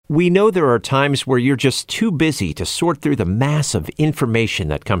We know there are times where you're just too busy to sort through the mass of information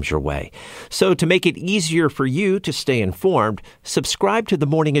that comes your way. So to make it easier for you to stay informed, subscribe to The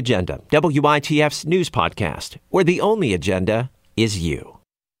Morning Agenda, WITF's news podcast, where the only agenda is you.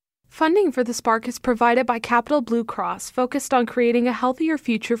 Funding for the Spark is provided by Capital Blue Cross, focused on creating a healthier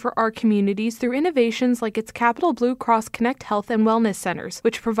future for our communities through innovations like its Capital Blue Cross Connect Health and Wellness Centers,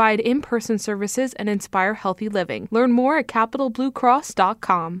 which provide in-person services and inspire healthy living. Learn more at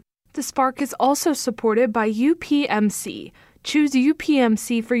capitalbluecross.com. The Spark is also supported by UPMC. Choose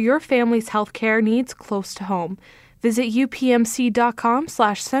UPMC for your family's healthcare needs close to home. Visit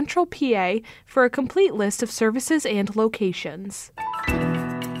upmc.com/centralpa for a complete list of services and locations.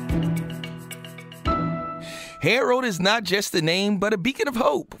 Herald is not just a name, but a beacon of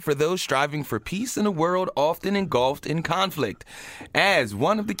hope for those striving for peace in a world often engulfed in conflict. As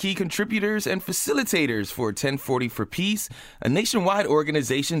one of the key contributors and facilitators for 1040 for Peace, a nationwide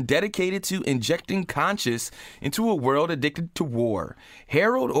organization dedicated to injecting conscience into a world addicted to war,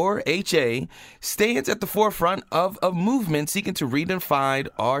 Herald, or HA, stands at the forefront of a movement seeking to redefine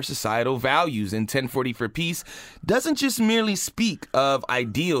our societal values. And 1040 for Peace doesn't just merely speak of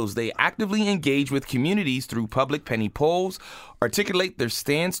ideals, they actively engage with communities through public penny polls, articulate their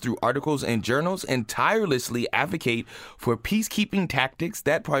stance through articles and journals, and tirelessly advocate for peacekeeping tactics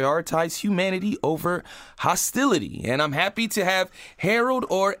that prioritize humanity over hostility. And I'm happy to have Herald,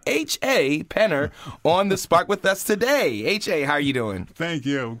 or H.A. Penner, on the Spark with us today. H.A., how are you doing? Thank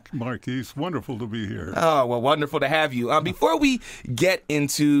you, Marquise. Wonderful to be here. Oh, well, wonderful to have you. Before we get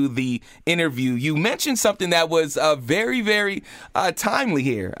into the interview, you mentioned something that was very, very timely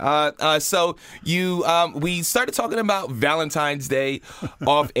here. We started talking about Valentine's Day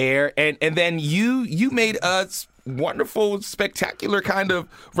off air, and then you made a wonderful, spectacular kind of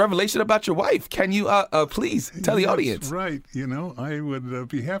revelation about your wife. Can you please tell the audience? Right. You know, I would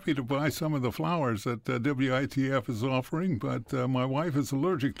be happy to buy some of the flowers that WITF is offering, but my wife is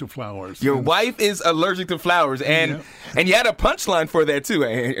allergic to flowers. Your wife is allergic to flowers, and you had a punchline for that too.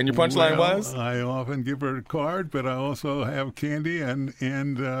 And your punchline was? I often give her a card, but I also have candy and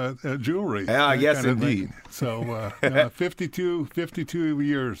jewelry. Yes, indeed. So 52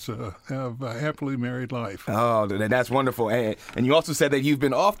 years of a happily married life. Oh, that's wonderful. And you also said that you've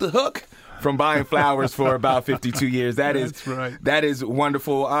been off the hook from buying flowers for about 52 years. That's right. That is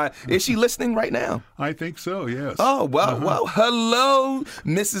wonderful. Is she listening right now? I think so, yes. Oh, well, hello,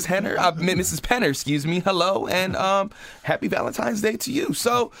 Mrs. Penner, excuse me. Hello, and happy Valentine's Day to you.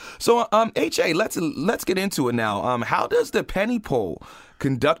 So, H.A., let's get into it now. How does the penny poll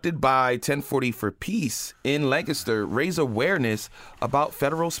conducted by 1040 for Peace in Lancaster raise awareness about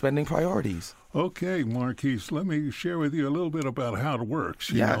federal spending priorities? Okay, Marquise, let me share with you a little bit about how it works,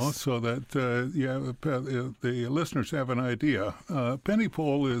 so that the listeners have an idea. Penny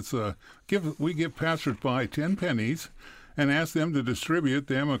poll is we give passersby 10 pennies and ask them to distribute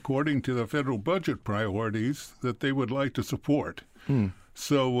them according to the federal budget priorities that they would like to support.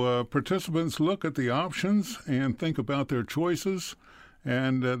 So participants look at the options and think about their choices,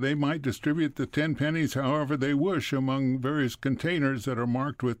 and they might distribute the 10 pennies however they wish among various containers that are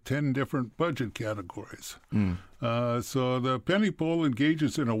marked with 10 different budget categories. So the penny poll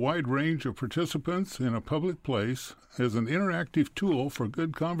engages in a wide range of participants in a public place as an interactive tool for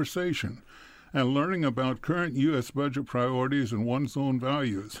good conversation and learning about current U.S. budget priorities and one's own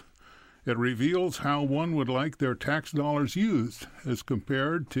values. It reveals how one would like their tax dollars used as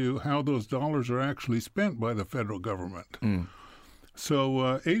compared to how those dollars are actually spent by the federal government.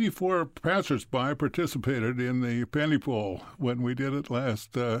 So 84 passersby participated in the penny poll when we did it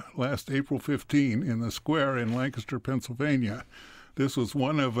last April 15 in the square in Lancaster, Pennsylvania. This was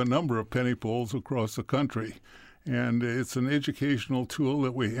one of a number of penny polls across the country, and it's an educational tool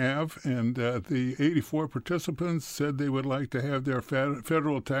that we have. And the 84 participants said they would like to have their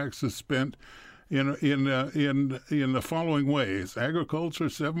federal taxes spent in the following ways: agriculture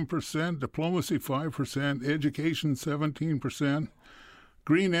 7%, diplomacy 5%, education 17%.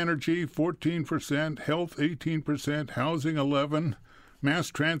 Green energy, 14%, health, 18%, housing, 11%, mass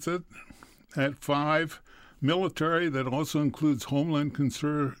transit at 5%, military, that also includes homeland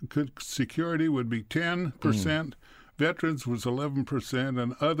security, would be 10%, veterans was 11%,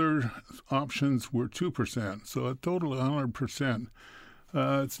 and other options were 2%, so a total of 100%.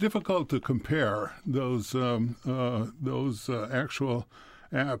 It's difficult to compare those actual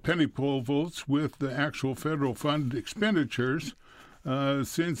penny poll votes with the actual federal fund expenditures,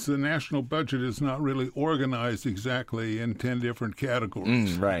 since the national budget is not really organized exactly in 10 different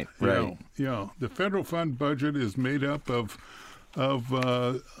categories. Right. The federal fund budget is made up of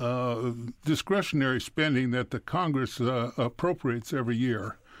discretionary spending that the Congress appropriates every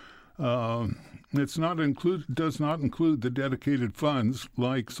year. Does not include the dedicated funds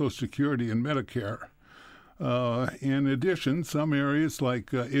like Social Security and Medicare. In addition, some areas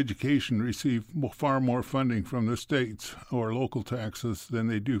like education receive far more funding from the states or local taxes than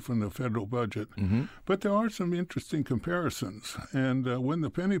they do from the federal budget. Mm-hmm. But there are some interesting comparisons. And when the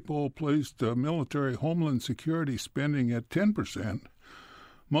penny poll placed military homeland security spending at 10%,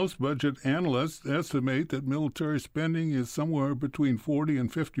 most budget analysts estimate that military spending is somewhere between 40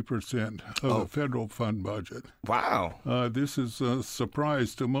 and 50% of the federal fund budget. Wow. This is a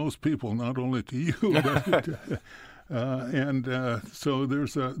surprise to most people, not only to you. But, so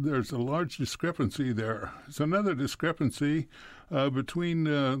there's a large discrepancy there. There's another discrepancy between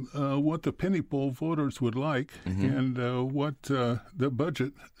what the penny poll voters would like and what the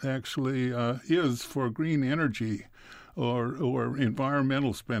budget actually is for green energy or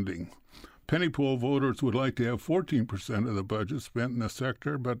environmental spending. Penny poll voters would like to have 14% of the budget spent in the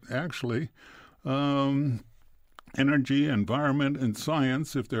sector, but actually energy, environment, and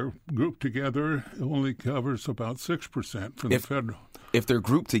science, if they're grouped together, only covers about 6% from the federal. If they're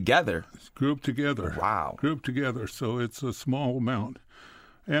grouped together? Grouped together. Wow. Grouped together, so it's a small amount.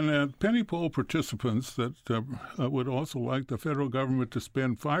 And penny poll participants that would also like the federal government to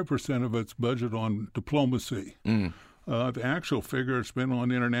spend 5% of its budget on diplomacy. The actual figure spent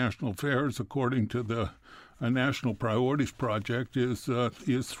on international affairs, according to the National Priorities Project, is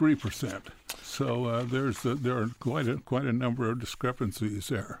 3%. So there are quite a number of discrepancies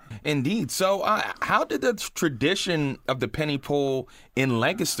there. Indeed. So how did the tradition of the penny poll in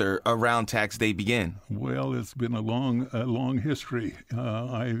Lancaster around tax day begin? Well, it's been a long history.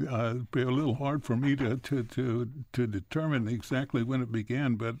 It'd be a little hard for me to determine exactly when it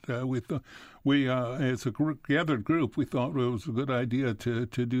began, but we as a gathered group, we thought it was a good idea to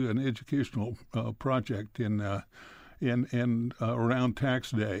do an educational project in around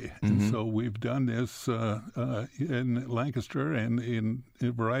tax day. And so we've done this in Lancaster and in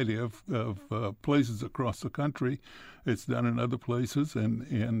a variety of places across the country. It's done in other places,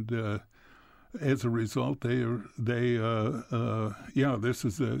 and as a result, this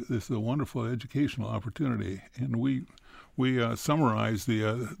is a wonderful educational opportunity, and we summarize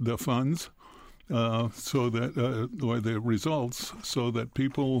the funds. So that or the results, so that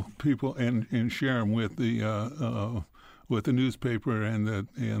people and share them with the newspaper and the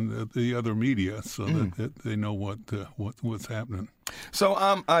other media, so that they know what's happening.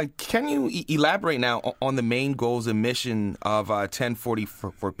 So, can you elaborate now on the main goals and mission of 1040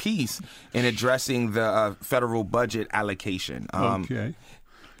 for Peace in addressing the federal budget allocation? Okay.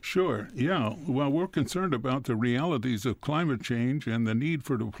 Sure. Yeah. Well, we're concerned about the realities of climate change and the need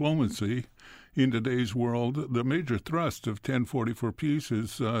for diplomacy in today's world. The major thrust of 1040 for Peace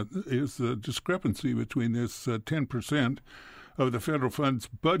is the discrepancy between this 10% of the federal funds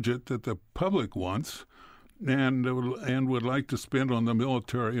budget that the public wants and would like to spend on the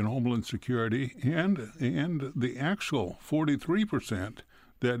military and homeland security, and the actual 43%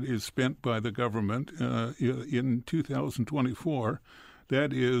 that is spent by the government in 2024.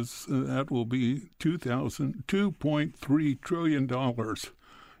 That will be $2.3 trillion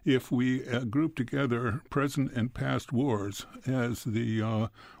if we group together present and past wars, as the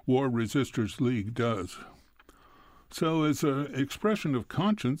War Resisters League does. So as an expression of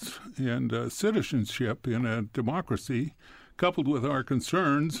conscience and citizenship in a democracy, coupled with our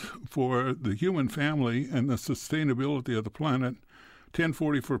concerns for the human family and the sustainability of the planet,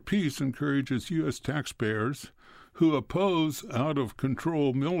 1040 for Peace encourages U.S. taxpayers who oppose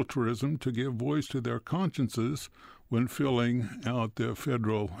out-of-control militarism to give voice to their consciences when filling out the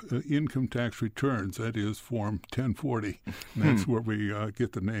federal income tax returns. That is Form 1040. That's where we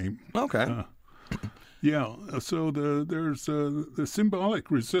get the name. Okay. So there's the symbolic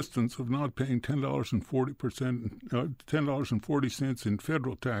resistance of not paying $10.40 in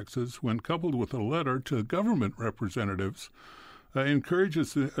federal taxes, when coupled with a letter to government representatives,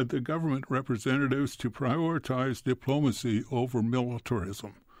 encourages the government representatives to prioritize diplomacy over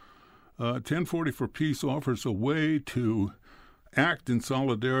militarism. 1040 for Peace offers a way to act in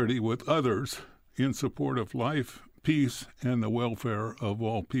solidarity with others in support of life, peace, and the welfare of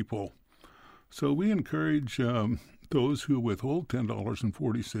all people. So we encourage those who withhold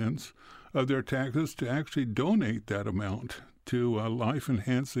 $10.40 of their taxes to actually donate that amount to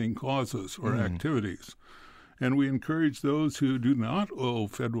life-enhancing causes or activities. And we encourage those who do not owe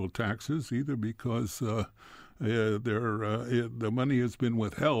federal taxes, either because the money has been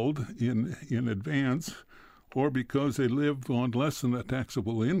withheld in advance, or because they live on less than a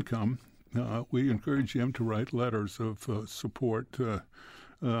taxable income. We encourage them to write letters of support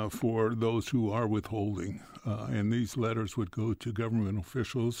for those who are withholding. And these letters would go to government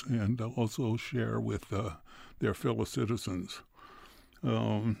officials and also share with their fellow citizens.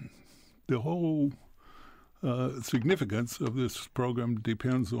 The whole significance of this program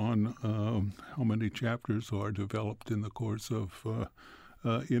depends on how many chapters are developed in the course of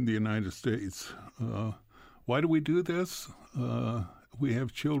in the United States. Why do we do this? We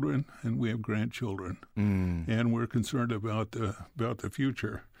have children and we have grandchildren, and we're concerned about the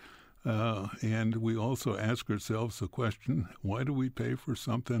future. And we also ask ourselves the question: why do we pay for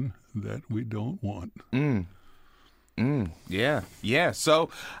something that we don't want? Yeah. So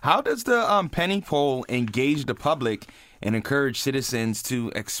how does the Penny Poll engage the public and encourage citizens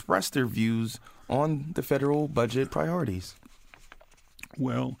to express their views on the federal budget priorities?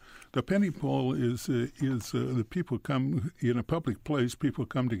 Well, the Penny Poll is the people come in a public place. People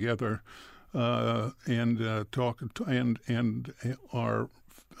come together and talk and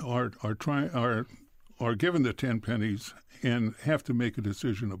are given the 10 pennies and have to make a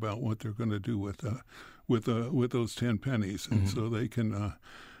decision about what they're going to do with those 10 pennies, and so they can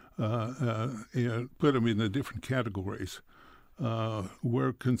put them in the different categories.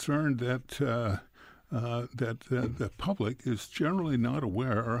 We're concerned that the public is generally not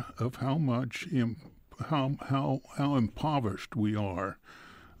aware of how much how impoverished we are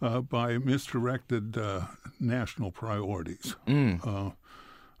by misdirected national priorities.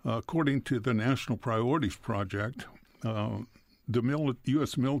 According to the National Priorities Project, the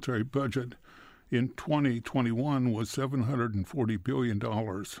U.S. military budget in 2021 was $740 billion,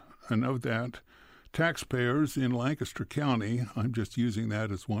 and of that, taxpayers in Lancaster County, I'm just using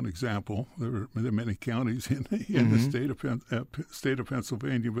that as one example. There are many counties in the state of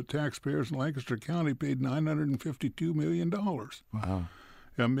Pennsylvania, but taxpayers in Lancaster County paid $952 million. Wow.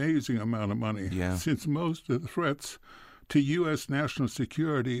 Amazing amount of money. Yeah. Since most of the threats to U.S. national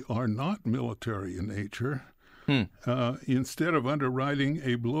security are not military in nature, instead of underwriting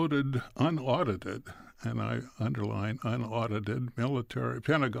a bloated, unaudited, and I underline unaudited, military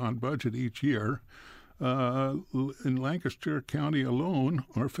Pentagon budget each year, in Lancaster County alone,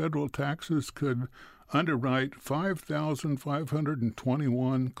 our federal taxes could underwrite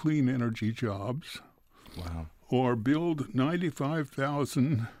 5,521 clean energy jobs. Wow. Or build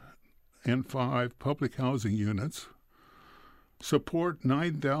 95,005 public housing units, support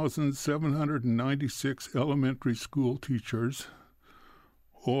 9,796 elementary school teachers,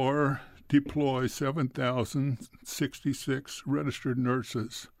 or deploy 7,066 registered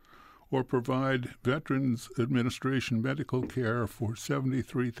nurses, or provide Veterans Administration medical care for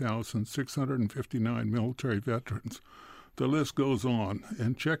 73,659 military veterans. The list goes on.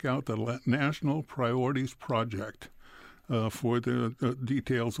 And check out the National Priorities Project for the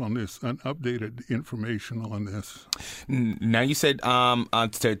details on this and updated information on this. Now, you said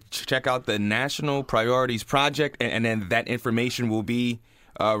to check out the National Priorities Project, and then that information will be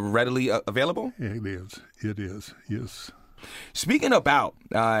readily available? It is, yes. Speaking about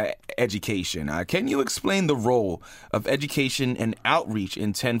education, can you explain the role of education and outreach in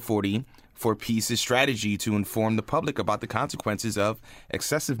 1040 for Peace's strategy to inform the public about the consequences of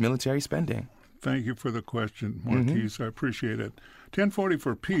excessive military spending? Thank you for the question, Marquise. I appreciate it. 1040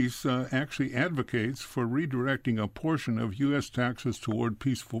 for Peace actually advocates for redirecting a portion of U.S. taxes toward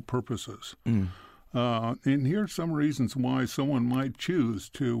peaceful purposes. And here's some reasons why someone might choose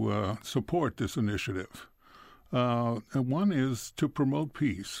to support this initiative. One is to promote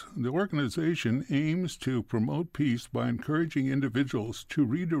peace. The organization aims to promote peace by encouraging individuals to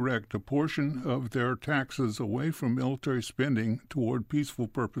redirect a portion of their taxes away from military spending toward peaceful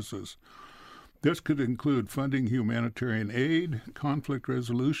purposes. This could include funding humanitarian aid, conflict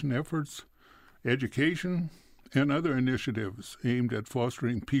resolution efforts, education, and other initiatives aimed at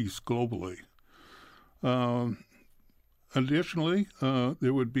fostering peace globally. Additionally,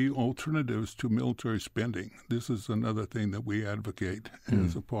 there would be alternatives to military spending. This is another thing that we advocate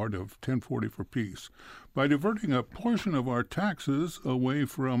as a part of 1040 for Peace. By diverting a portion of our taxes away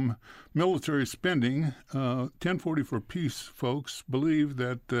from military spending, 1040 for Peace folks believe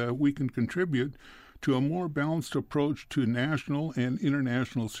that we can contribute to a more balanced approach to national and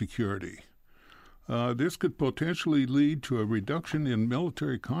international security. This could potentially lead to a reduction in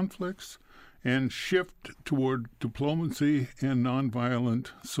military conflicts and shift toward diplomacy and nonviolent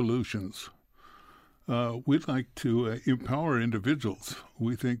solutions. We'd like to empower individuals.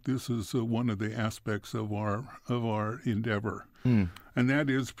 We think this is one of the aspects of our endeavor, and that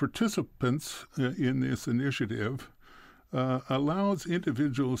is participants in this initiative allows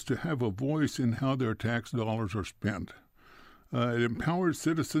individuals to have a voice in how their tax dollars are spent. It empowers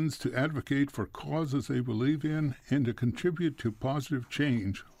citizens to advocate for causes they believe in and to contribute to positive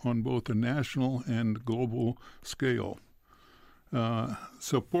change on both a national and global scale.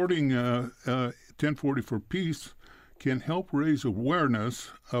 Supporting 1040 for Peace can help raise awareness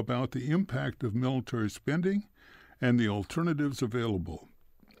about the impact of military spending and the alternatives available.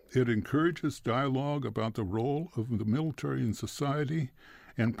 It encourages dialogue about the role of the military in society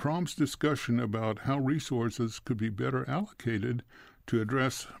and prompts discussion about how resources could be better allocated to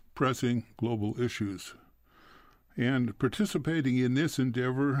address pressing global issues. And participating in this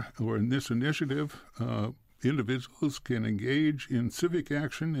endeavor or in this initiative, individuals can engage in civic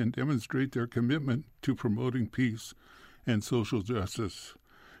action and demonstrate their commitment to promoting peace and social justice.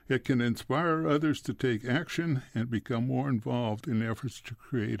 It can inspire others to take action and become more involved in efforts to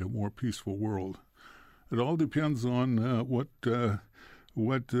create a more peaceful world. It all depends on what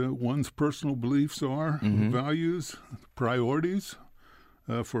one's personal beliefs are, values, priorities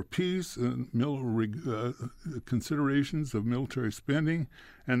for peace, considerations of military spending,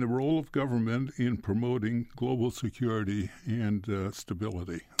 and the role of government in promoting global security and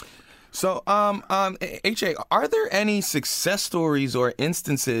stability. So, H.A., are there any success stories or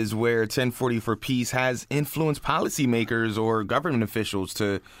instances where 1040 for Peace has influenced policymakers or government officials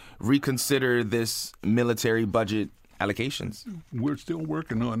to reconsider this military budget allocations? We're still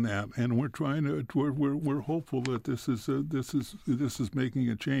working on that, and we're trying to. We're hopeful that this is making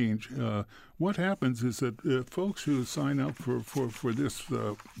a change. What happens is that folks who sign up for this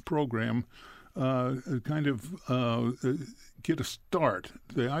program kind of get a start.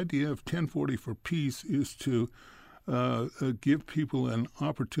 The idea of 1040 for Peace is to give people an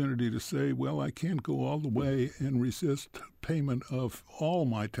opportunity to say, well, I can't go all the way and resist payment of all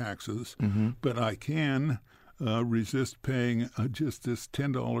my taxes, but I can resist paying just this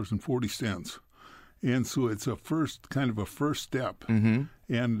 $10.40. And so it's a first step.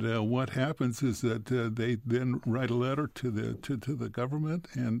 And what happens is that they then write a letter to the government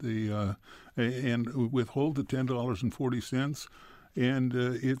and and withhold the $10.40. And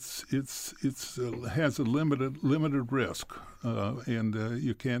it's has a limited risk, and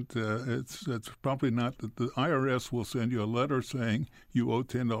you can't. It's probably not that the IRS will send you a letter saying you owe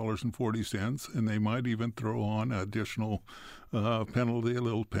 $10.40, and they might even throw on additional penalty, a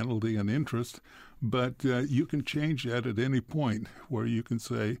little penalty and interest. But you can change that at any point, where you can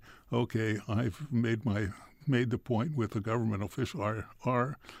say, okay, I've made the point with the government official.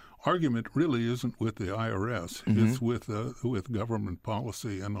 Our argument really isn't with the IRS. It's with government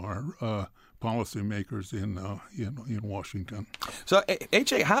policy and our policymakers in Washington. So,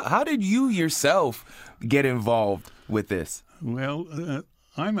 H.A., how did you yourself get involved with this? Well,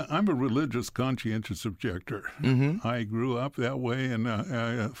 I'm a religious, conscientious objector. I grew up that way,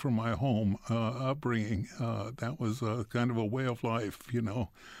 and from my home upbringing, that was kind of a way of life.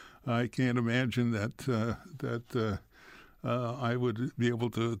 I can't imagine that I would be able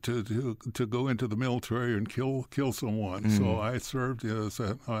to go into the military and kill someone. So I served as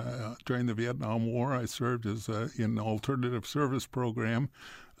during the Vietnam War. I served as in an alternative service program,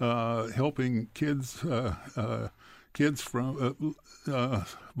 helping kids from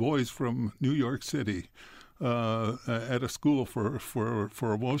boys from New York City at a school for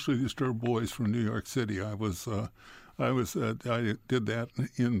emotionally disturbed boys from New York City. I did that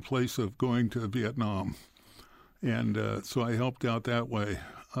in place of going to Vietnam. And so I helped out that way.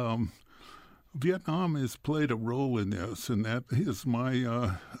 Vietnam has played a role in this, and that is my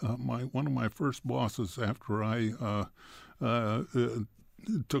one of my first bosses after I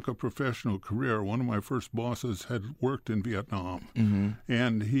took a professional career. One of my first bosses had worked in Vietnam,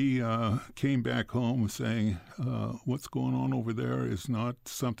 and he came back home saying, what's going on over there is not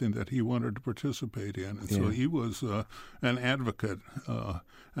something that he wanted to participate in. And so he was an advocate,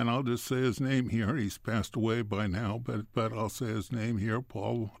 and I'll just say his name here. He's passed away by now, but I'll say his name here,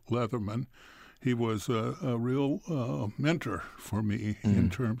 Paul Leatherman. He was a real mentor for me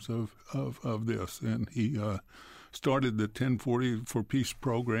in terms of this, and he started the 1040 for Peace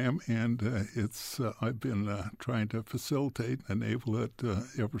program, and I've been trying to facilitate and enable it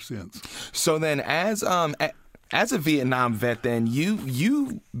ever since. So then, as a Vietnam vet, then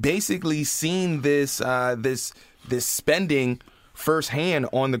you basically seen this spending firsthand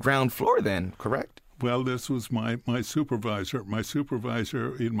on the ground floor, then, correct? Well, this was my supervisor. My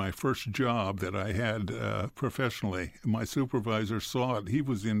supervisor in my first job that I had professionally. My supervisor saw it. He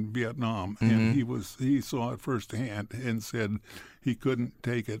was in Vietnam, and he saw it firsthand and said he couldn't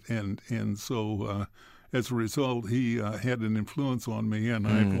take it. And so as a result, he had an influence on me. And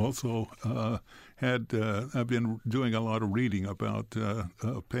I've also I've been doing a lot of reading about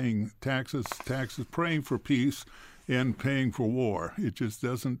paying taxes, praying for peace, and paying for war. It just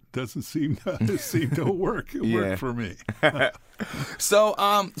doesn't seem to work. Work for me.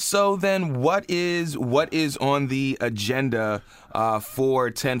 So then what is on the agenda for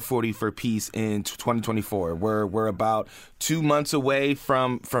 1040 for Peace in 2024? We're about 2 months away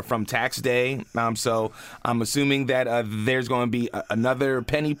from tax day. So I'm assuming that there's going to be another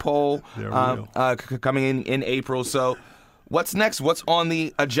penny poll coming in April. So what's next? What's on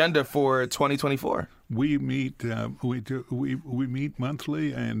the agenda for 2024? We meet we meet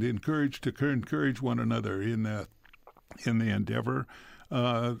monthly and encourage one another in the endeavor.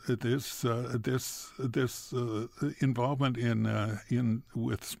 This involvement in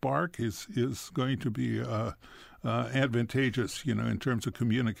with Spark is going to be advantageous, in terms of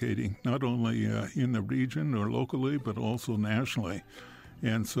communicating not only in the region or locally but also nationally.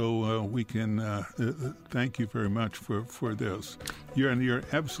 And so we can thank you very much for this. You're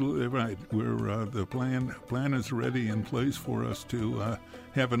absolutely right. We're the plan is ready in place for us to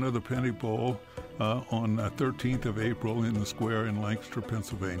have another penny poll on 13th of April in the square in Lancaster,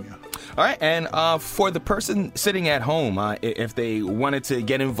 Pennsylvania. All right, and for the person sitting at home, if they wanted to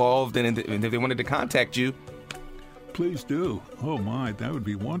get involved and if they wanted to contact you, please do. Oh my, that would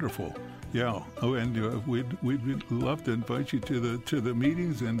be wonderful. Yeah. Oh, and we'd love to invite you to the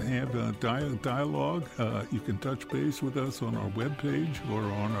meetings and have a dialogue. You can touch base with us on our webpage or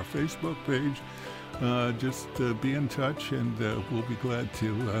on our Facebook page. Just be in touch, and we'll be glad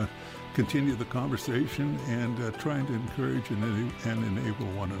to continue the conversation and trying to encourage and enable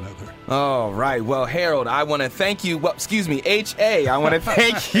one another. All right. Well, Harold, I want to thank you. Well, excuse me, H.A. I want to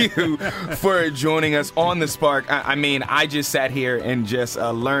thank you for joining us on The Spark. I mean, I just sat here and just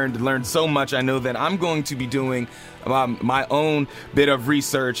learned so much. I know that I'm going to be doing my own bit of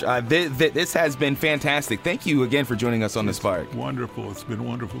research. This has been fantastic. Thank you again for joining us on The Spark. Wonderful. It's been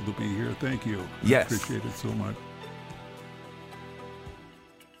wonderful to be here. Thank you. Yes. I appreciate it so much.